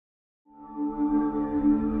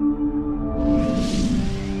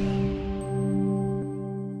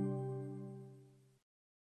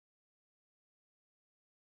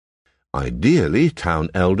Ideally, town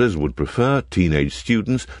elders would prefer teenage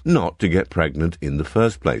students not to get pregnant in the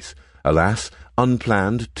first place. Alas,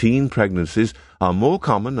 unplanned teen pregnancies are more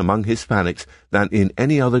common among Hispanics than in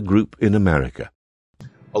any other group in America.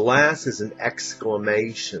 Alas is an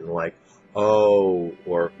exclamation like, oh,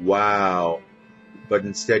 or wow, but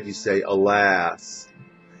instead you say alas.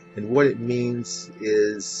 And what it means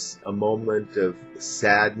is a moment of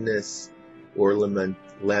sadness or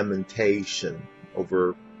lamentation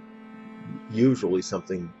over usually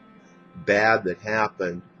something bad that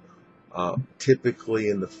happened, typically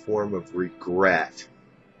in the form of regret,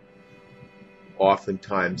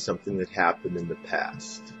 oftentimes something that happened in the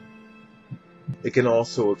past. It can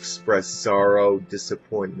also express sorrow,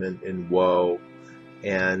 disappointment, and woe,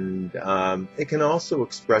 and it can also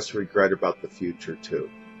express regret about the future too.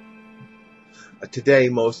 Today,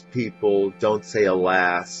 most people don't say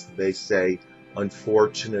alas, they say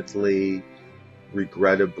unfortunately,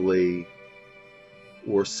 regrettably,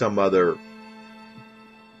 or some other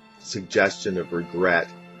suggestion of regret.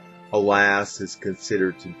 Alas is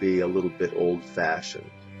considered to be a little bit old-fashioned.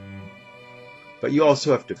 But you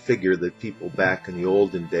also have to figure that people back in the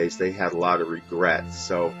olden days, they had a lot of regrets,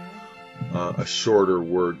 so a shorter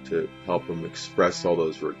word to help them express all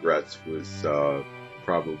those regrets was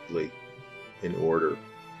probably in order.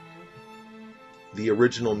 The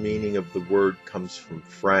original meaning of the word comes from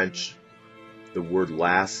French, the word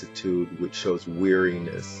lassitude, which shows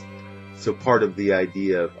weariness. So part of the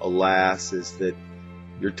idea of alas is that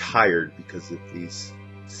you're tired because of these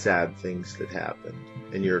sad things that happened,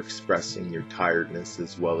 and you're expressing your tiredness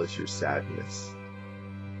as well as your sadness.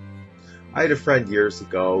 I had a friend years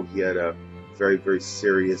ago. He had a very, very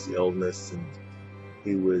serious illness, and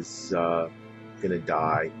he was going to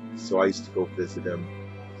die. So I used to go visit him,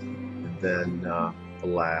 and then,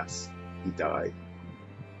 alas, he died.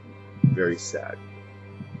 Very sad.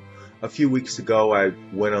 A few weeks ago, I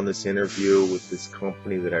went on this interview with this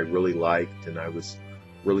company that I really liked, and I was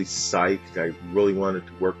really psyched. I really wanted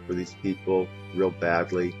to work for these people real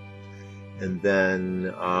badly. And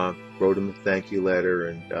then wrote them a thank you letter,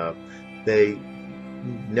 and they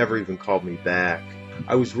never even called me back.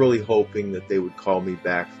 I was really hoping that they would call me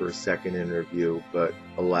back for a second interview, but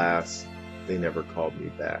alas, they never called me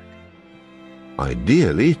back.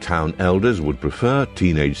 Ideally, town elders would prefer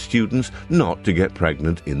teenage students not to get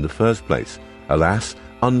pregnant in the first place. Alas,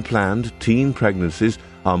 unplanned teen pregnancies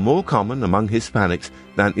are more common among Hispanics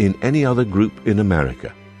than in any other group in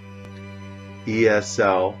America.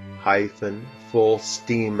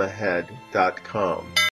 ESL-fullsteamahead.com